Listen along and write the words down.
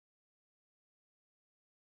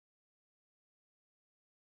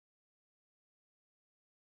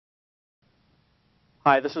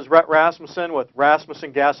Hi, this is Rhett Rasmussen with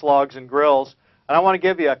Rasmussen Gas Logs and Grills, and I want to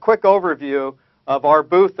give you a quick overview of our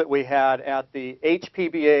booth that we had at the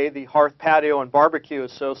HPBA, the Hearth Patio and Barbecue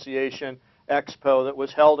Association Expo that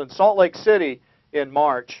was held in Salt Lake City in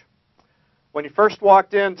March. When you first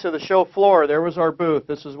walked into the show floor, there was our booth.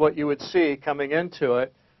 This is what you would see coming into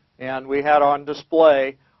it, and we had on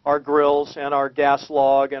display our grills and our gas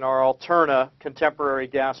log and our Alterna contemporary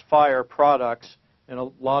gas fire products in a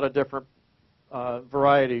lot of different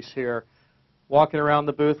varieties here. Walking around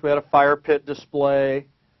the booth, we had a fire pit display,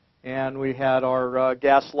 and we had our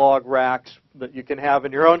gas log racks that you can have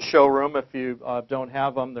in your own showroom if you don't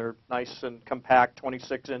have them. They're nice and compact,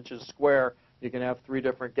 26 inches square. You can have 3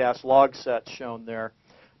 different gas log sets shown there.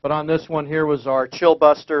 But on this one here was our Chill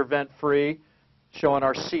Buster vent-free, showing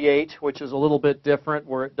our C8, which is a little bit different,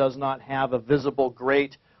 where it does not have a visible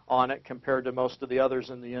grate on it compared to most of the others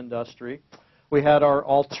in the industry. We had our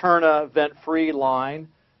Alterna vent-free line,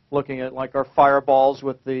 looking at like our fireballs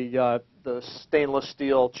with the stainless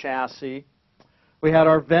steel chassis. We had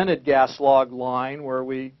our vented gas log line, where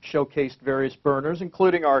we showcased various burners,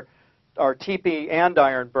 including our TP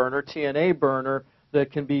andiron burner, TNA burner,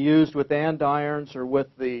 that can be used with andirons or with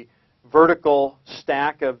the vertical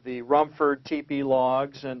stack of the Rumford TP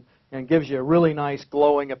logs, and gives you a really nice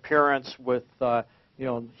glowing appearance with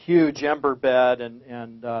huge ember bed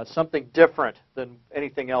and something different than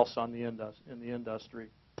anything else in the industry.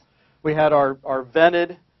 We had our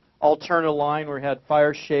vented Alterna line where we had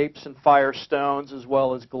fire shapes and fire stones as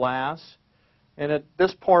well as glass. And at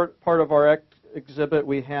this part of our exhibit,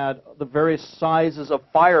 we had the various sizes of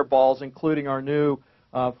fireballs, including our new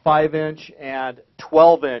 5-inch and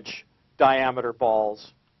 12-inch diameter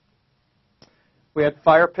balls. We had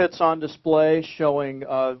fire pits on display showing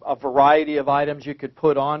a variety of items you could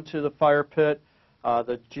put onto the fire pit,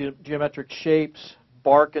 the geometric shapes,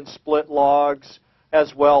 bark and split logs,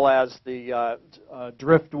 as well as the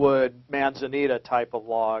driftwood manzanita type of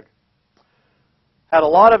log. Had a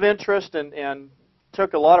lot of interest and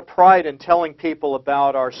took a lot of pride in telling people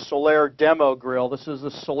about our Solaire demo grill. This is the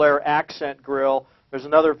Solaire Accent grill. There's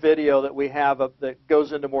another video that we have that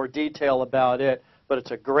goes into more detail about it, but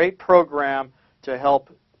it's a great program to help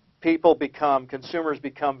consumers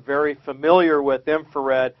become very familiar with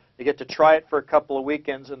infrared. They get to try it for a couple of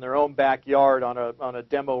weekends in their own backyard on a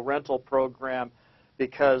demo rental program,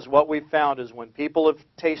 because what we've found is when people have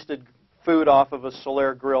tasted food off of a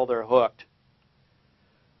Solaire grill, they're hooked.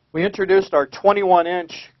 We introduced our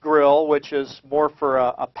 21-inch grill, which is more for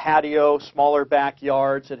a patio, smaller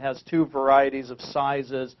backyards. It has 2 varieties of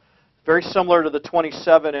sizes. Very similar to the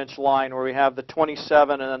 27-inch line, where we have the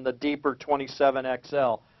 27 and then the deeper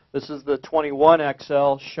 27XL. This is the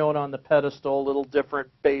 21XL shown on the pedestal, a little different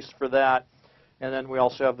base for that. And then we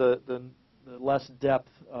also have the less depth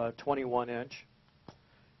 21-inch.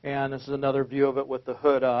 And this is another view of it with the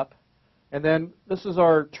hood up. And then this is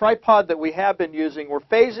our tripod that we have been using. We're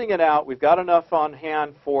phasing it out. We've got enough on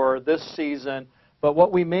hand for this season. But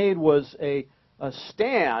what we made was a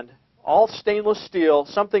stand, all stainless steel,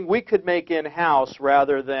 something we could make in-house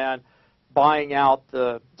rather than buying out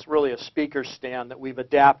it's really a speaker stand that we've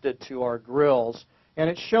adapted to our grills. And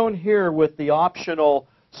it's shown here with the optional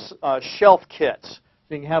shelf kits.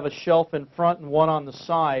 So you can have a shelf in front and one on the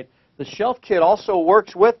side. The shelf kit also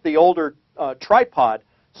works with the older tripod,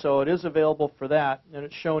 so it is available for that. And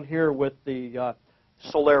it's shown here with the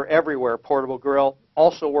Solaire Everywhere portable grill.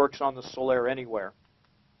 Also works on the Solaire Anywhere.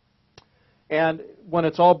 And when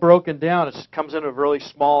it's all broken down, it comes in a really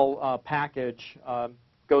small package.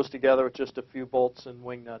 Goes together with just a few bolts and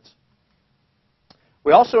wing nuts.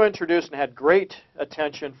 We also introduced and had great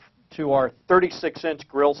attention to our 36-inch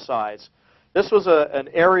grill size. This was an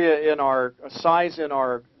area in our size in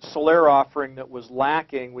our Solaire offering that was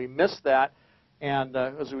lacking. We missed that, and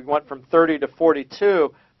as we went from 30 to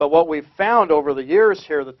 42. But what we've found over the years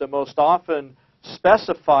here, that the most often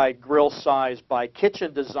specified grill size by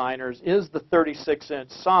kitchen designers is the 36-inch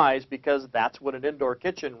size, because that's what an indoor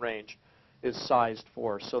kitchen range is sized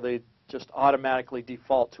for. So they just automatically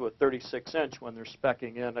default to a 36-inch when they're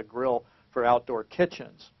speccing in a grill for outdoor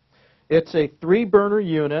kitchens. It's a 3-burner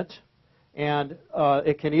unit, and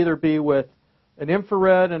it can either be with an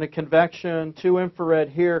infrared and a convection, 2 infrared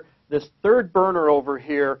here. This 3rd burner over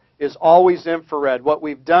here is always infrared. What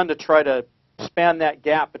we've done to try to span that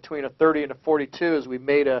gap between a 30 and a 42 is we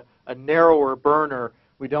made a narrower burner.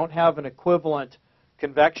 We don't have an equivalent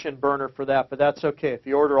convection burner for that, but that's okay. If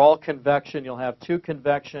you order all convection, you'll have 2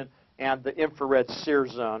 convection and the infrared sear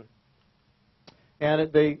zone.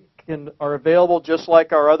 And they are available just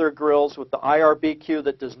like our other grills with the IRBQ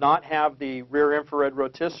that does not have the rear infrared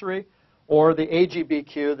rotisserie, or the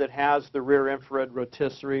AGBQ that has the rear infrared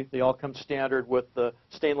rotisserie. They all come standard with the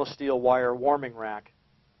stainless steel wire warming rack.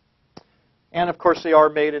 And of course they are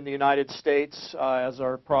made in the United States, as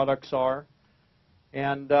our products are.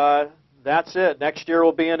 And that's it. Next year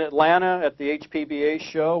we'll be in Atlanta at the HPBA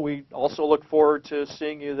show. We also look forward to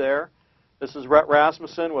seeing you there. This is Rhett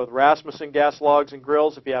Rasmussen with Rasmussen Gas Logs and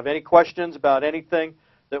Grills. If you have any questions about anything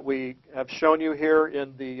that we have shown you here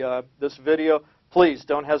in this video, please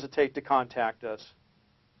don't hesitate to contact us.